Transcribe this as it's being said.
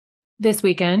This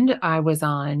weekend, I was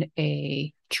on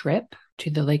a trip to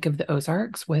the Lake of the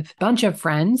Ozarks with a bunch of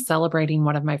friends celebrating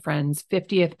one of my friends'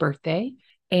 50th birthday.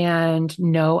 And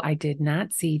no, I did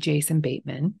not see Jason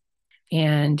Bateman.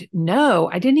 And no,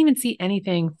 I didn't even see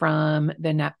anything from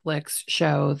the Netflix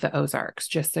show, The Ozarks,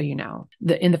 just so you know.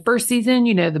 In the first season,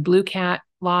 the Blue Cat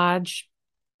Lodge,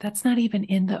 that's not even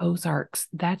in the Ozarks.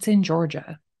 That's in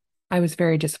Georgia. I was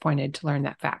very disappointed to learn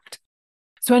that fact.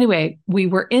 So anyway, we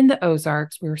were in the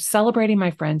Ozarks. We were celebrating my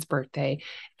friend's birthday,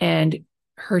 and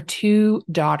her two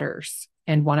daughters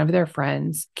and one of their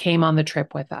friends came on the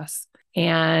trip with us.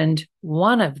 And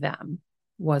one of them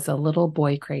was a little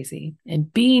boy crazy.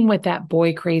 And being with that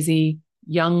boy crazy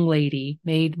young lady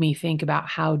made me think about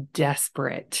how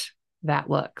desperate that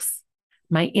looks.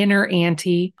 My inner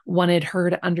auntie wanted her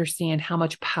to understand how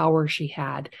much power she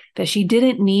had, that she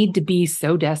didn't need to be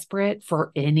so desperate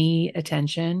for any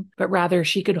attention, but rather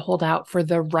she could hold out for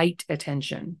the right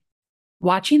attention.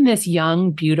 Watching this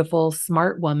young, beautiful,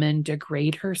 smart woman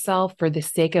degrade herself for the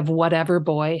sake of whatever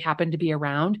boy happened to be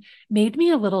around made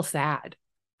me a little sad.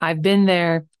 I've been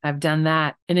there, I've done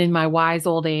that. And in my wise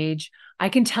old age, I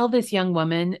can tell this young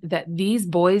woman that these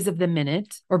boys of the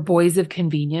minute or boys of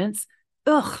convenience,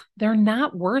 they're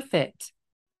not worth it.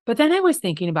 But then I was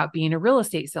thinking about being a real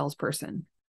estate salesperson.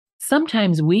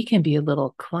 Sometimes we can be a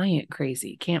little client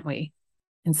crazy, can't we?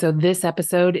 And so this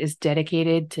episode is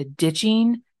dedicated to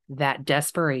ditching that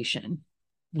desperation.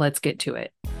 Let's get to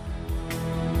it.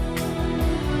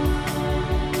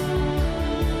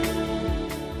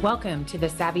 Welcome to the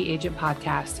Savvy Agent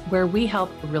Podcast, where we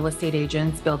help real estate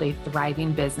agents build a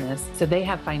thriving business so they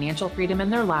have financial freedom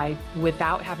in their life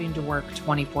without having to work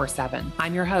 24/7.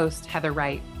 I'm your host, Heather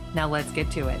Wright. Now let's get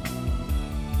to it.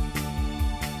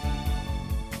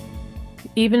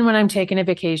 Even when I'm taking a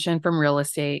vacation from real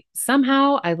estate,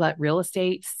 somehow I let real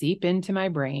estate seep into my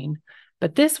brain.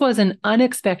 But this was an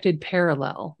unexpected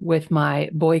parallel with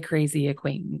my boy crazy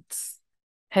acquaintance.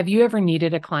 Have you ever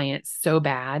needed a client so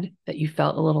bad that you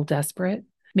felt a little desperate?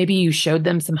 Maybe you showed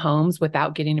them some homes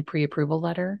without getting a pre-approval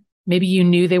letter. Maybe you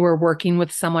knew they were working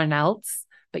with someone else,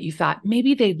 but you thought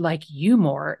maybe they'd like you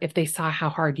more if they saw how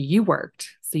hard you worked.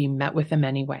 So you met with them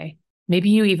anyway.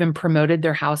 Maybe you even promoted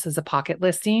their house as a pocket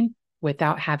listing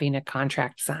without having a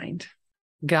contract signed.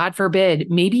 God forbid,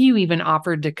 maybe you even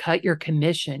offered to cut your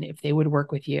commission if they would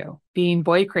work with you. Being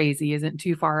boy crazy isn't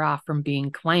too far off from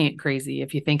being client crazy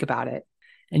if you think about it.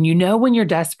 And when you're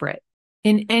desperate,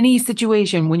 in any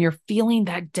situation, when you're feeling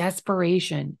that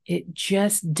desperation, it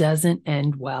just doesn't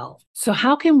end well. So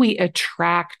how can we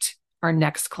attract our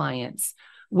next clients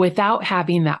without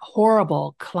having that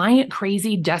horrible client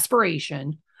crazy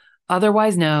desperation,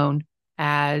 otherwise known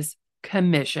as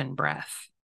commission breath?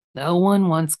 No one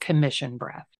wants commission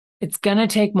breath. It's going to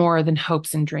take more than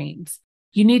hopes and dreams.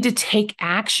 You need to take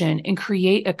action and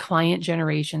create a client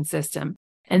generation system.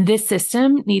 And this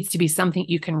system needs to be something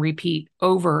you can repeat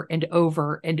over and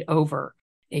over and over.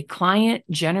 A client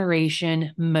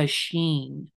generation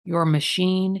machine. Your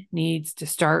machine needs to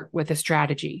start with a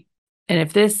strategy. And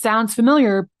if this sounds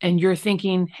familiar and you're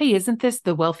thinking, hey, isn't this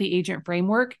the Wealthy Agent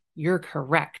Framework? You're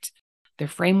correct. The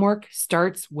framework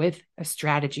starts with a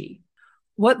strategy.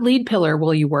 What lead pillar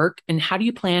will you work, and how do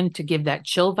you plan to give that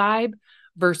chill vibe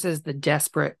versus the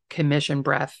desperate commission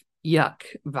breath yuck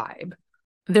vibe?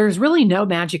 There's really no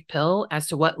magic pill as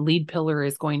to what lead pillar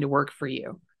is going to work for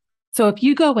you. So if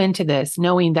you go into this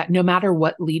knowing that no matter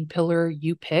what lead pillar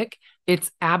you pick,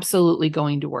 it's absolutely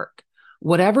going to work.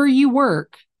 Whatever you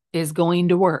work is going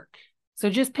to work.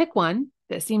 So just pick one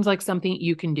that seems like something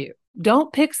you can do.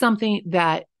 Don't pick something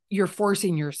that you're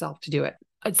forcing yourself to do it.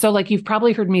 So like you've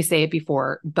probably heard me say it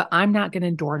before, but I'm not going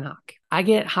to door knock. I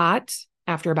get hot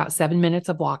after about 7 minutes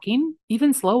of walking,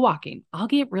 even slow walking. I'll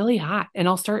get really hot and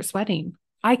I'll start sweating.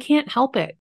 I can't help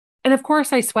it. And of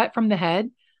course, I sweat from the head.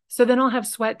 So then I'll have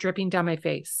sweat dripping down my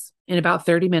face. In about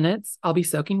 30 minutes, I'll be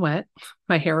soaking wet.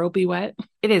 My hair will be wet.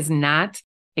 It is not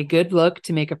a good look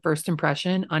to make a first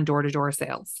impression on door-to-door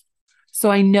sales.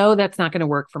 So I know that's not going to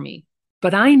work for me.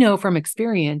 But I know from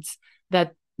experience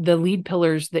that the lead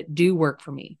pillars that do work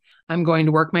for me, I'm going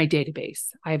to work my database.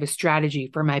 I have a strategy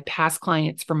for my past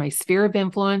clients, for my sphere of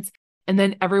influence, and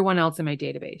then everyone else in my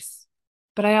database.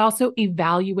 But I also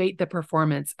evaluate the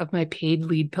performance of my paid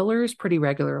lead pillars pretty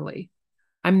regularly.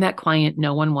 I'm that client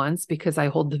no one wants because I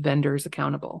hold the vendors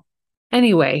accountable.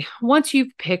 Anyway, once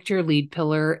you've picked your lead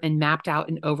pillar and mapped out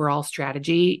an overall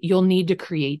strategy, you'll need to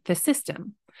create the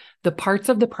system, the parts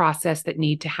of the process that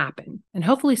need to happen. And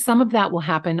hopefully some of that will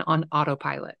happen on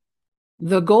autopilot.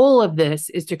 The goal of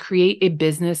this is to create a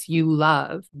business you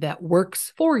love that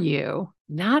works for you,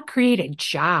 not create a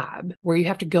job where you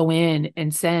have to go in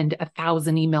and send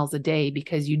 1,000 emails a day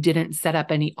because you didn't set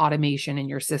up any automation in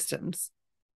your systems.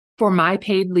 For my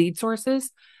paid lead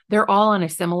sources, they're all on a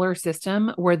similar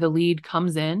system where the lead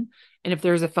comes in, and if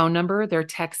there's a phone number, they're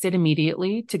texted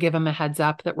immediately to give them a heads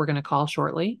up that we're going to call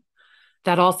shortly.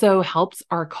 That also helps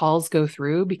our calls go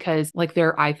through because, like,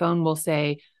 their iPhone will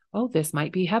say, "Oh, this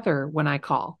might be Heather," when I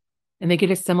call, and they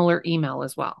get a similar email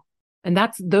as well. And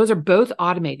those are both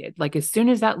automated. Like, as soon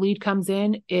as that lead comes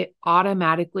in, it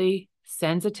automatically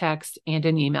sends a text and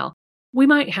an email. We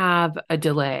might have a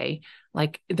delay,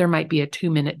 like there might be a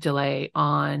 2-minute delay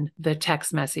on the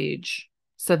text message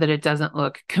so that it doesn't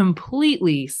look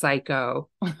completely psycho,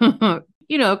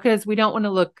 because we don't want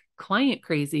to look client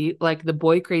crazy, like the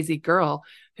boy crazy girl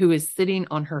who is sitting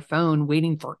on her phone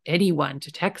waiting for anyone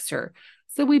to text her.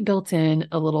 So we built in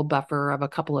a little buffer of a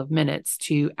couple of minutes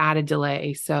to add a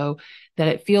delay so that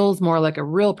it feels more like a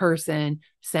real person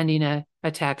sending a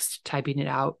text, typing it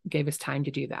out, gave us time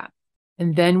to do that.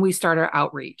 And then we start our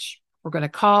outreach. We're going to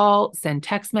call, send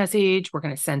text message. We're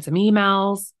going to send some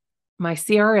emails. My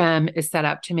CRM is set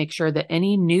up to make sure that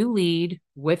any new lead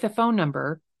with a phone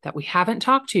number that we haven't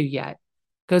talked to yet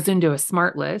goes into a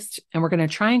smart list, and we're going to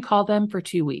try and call them for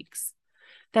 2 weeks.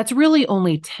 That's really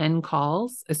only 10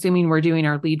 calls, assuming we're doing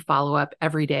our lead follow-up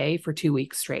every day for 2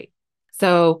 weeks straight.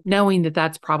 So knowing that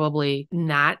that's probably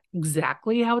not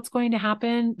exactly how it's going to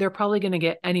happen, they're probably going to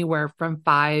get anywhere from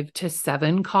 5 to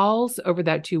 7 calls over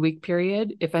that 2-week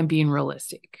period, if I'm being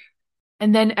realistic.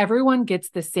 And then everyone gets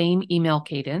the same email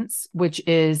cadence, which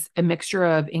is a mixture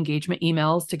of engagement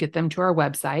emails to get them to our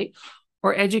website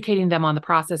or educating them on the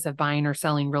process of buying or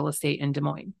selling real estate in Des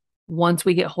Moines. Once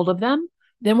we get hold of them,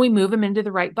 then we move them into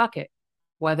the right bucket,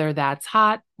 whether that's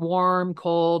hot, warm,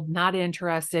 cold, not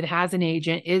interested, has an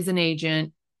agent, is an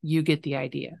agent, you get the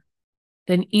idea.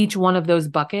 Then each one of those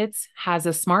buckets has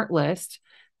a smart list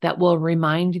that will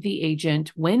remind the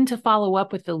agent when to follow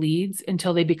up with the leads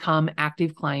until they become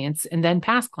active clients and then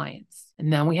past clients.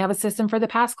 And then we have a system for the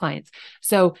past clients.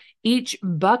 So each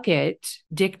bucket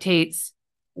dictates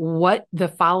what the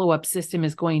follow-up system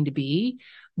is going to be,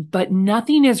 but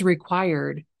nothing is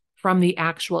required from the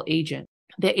actual agent.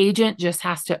 The agent just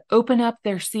has to open up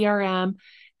their CRM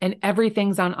and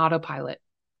everything's on autopilot.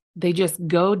 They just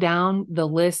go down the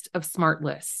list of smart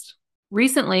lists.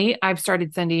 Recently, I've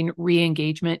started sending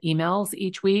re-engagement emails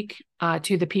each week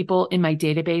to the people in my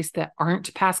database that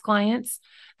aren't past clients.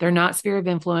 They're not sphere of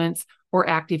influence or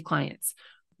active clients.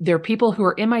 They're people who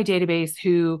are in my database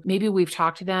who maybe we've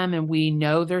talked to them and we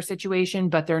know their situation,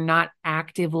 but they're not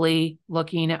actively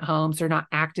looking at homes. They're not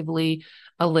actively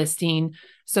a listing.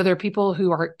 So they're people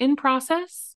who are in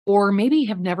process or maybe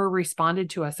have never responded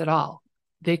to us at all.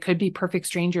 They could be perfect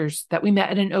strangers that we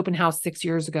met at an open house 6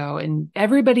 years ago, and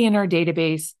everybody in our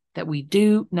database that we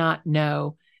do not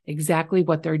know exactly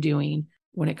what they're doing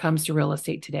when it comes to real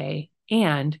estate today.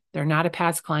 And they're not a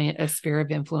past client, a sphere of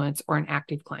influence, or an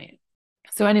active client.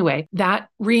 So anyway, that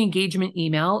re-engagement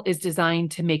email is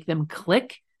designed to make them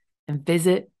click and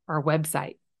visit our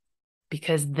website,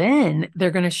 because then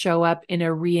they're going to show up in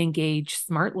a re-engage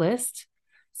smart list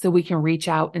so we can reach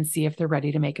out and see if they're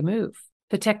ready to make a move.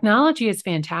 The technology is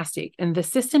fantastic, and the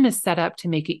system is set up to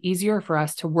make it easier for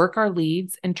us to work our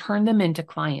leads and turn them into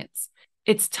clients.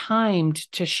 It's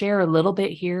timed to share a little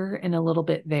bit here and a little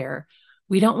bit there.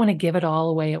 We don't want to give it all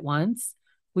away at once.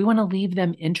 We want to leave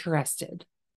them interested.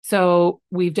 So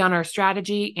we've done our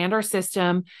strategy and our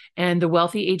system, and the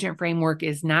Wealthy Agent Framework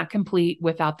is not complete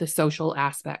without the social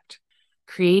aspect.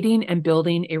 Creating and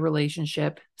building a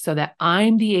relationship so that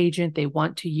I'm the agent they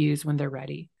want to use when they're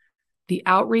ready. The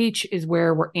outreach is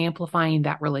where we're amplifying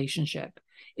that relationship.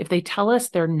 If they tell us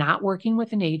they're not working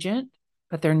with an agent,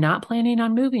 but they're not planning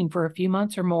on moving for a few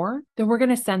months or more, then we're going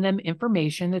to send them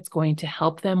information that's going to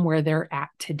help them where they're at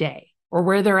today or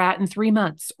where they're at in 3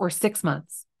 months or 6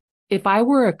 months. If I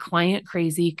were a client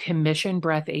crazy commission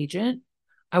breath agent,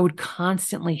 I would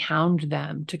constantly hound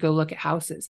them to go look at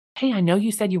houses. Hey, I know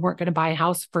you said you weren't going to buy a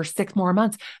house for 6 more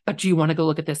months, but do you want to go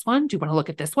look at this one? Do you want to look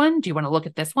at this one? Do you want to look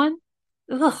at this one?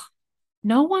 Ugh.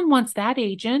 No one wants that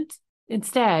agent.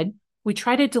 Instead, we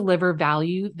try to deliver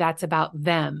value that's about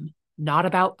them, not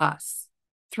about us.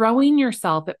 Throwing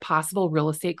yourself at possible real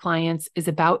estate clients is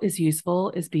about as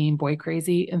useful as being boy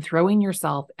crazy and throwing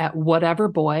yourself at whatever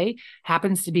boy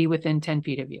happens to be within 10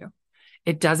 feet of you.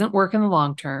 It doesn't work in the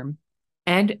long term.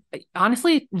 And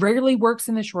honestly, it rarely works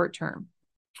in the short term.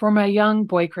 For my young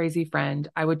boy crazy friend,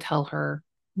 I would tell her,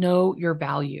 know your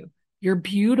value. You're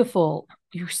beautiful.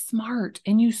 You're smart,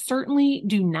 and you certainly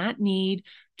do not need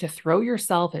to throw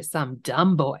yourself at some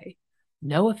dumb boy.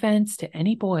 No offense to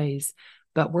any boys,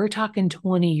 but we're talking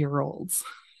 20-year-olds.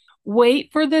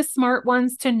 Wait for the smart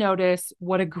ones to notice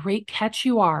what a great catch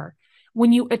you are.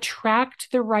 When you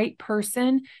attract the right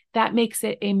person, that makes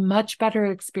it a much better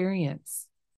experience.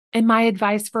 And my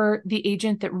advice for the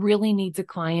agent that really needs a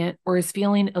client or is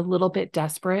feeling a little bit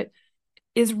desperate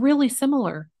is really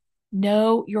similar.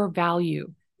 Know your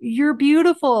value. You're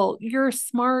beautiful, you're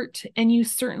smart, and you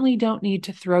certainly don't need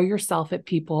to throw yourself at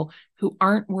people who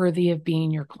aren't worthy of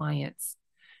being your clients.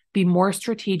 Be more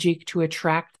strategic to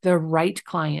attract the right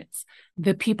clients,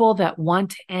 the people that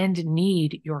want and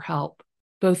need your help.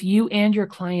 Both you and your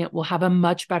client will have a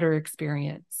much better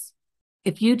experience.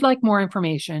 If you'd like more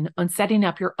information on setting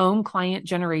up your own client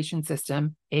generation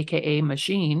system, aka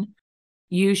machine,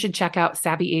 you should check out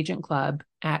Savvy Agent Club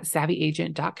at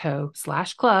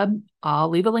savvyagent.co/club. I'll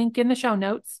leave a link in the show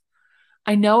notes.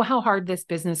 I know how hard this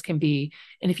business can be,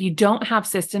 and if you don't have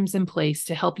systems in place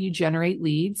to help you generate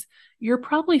leads, you're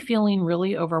probably feeling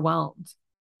really overwhelmed.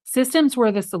 Systems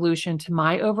were the solution to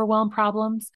my overwhelm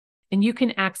problems, and you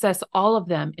can access all of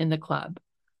them in the club.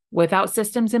 Without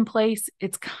systems in place,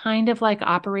 it's kind of like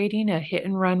operating a hit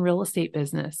and run real estate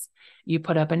business. You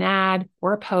put up an ad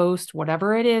or a post,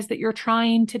 whatever it is that you're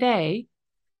trying today.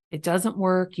 It doesn't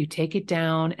work. You take it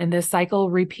down, and the cycle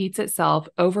repeats itself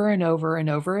over and over and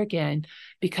over again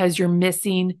because you're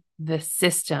missing the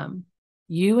system.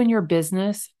 You and your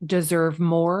business deserve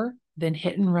more than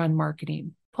hit and run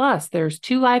marketing. Plus, there's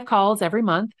 2 live calls every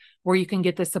month where you can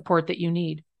get the support that you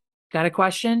need. Got a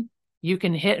question? You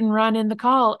can hit and run in the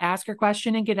call, ask your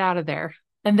question, and get out of there.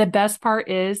 And the best part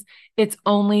is it's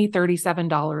only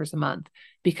 $37 a month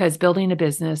because building a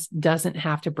business doesn't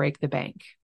have to break the bank.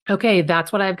 Okay,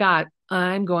 that's what I've got.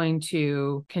 I'm going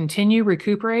to continue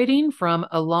recuperating from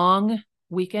a long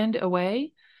weekend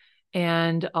away,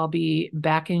 and I'll be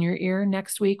back in your ear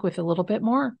next week with a little bit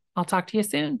more. I'll talk to you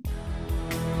soon.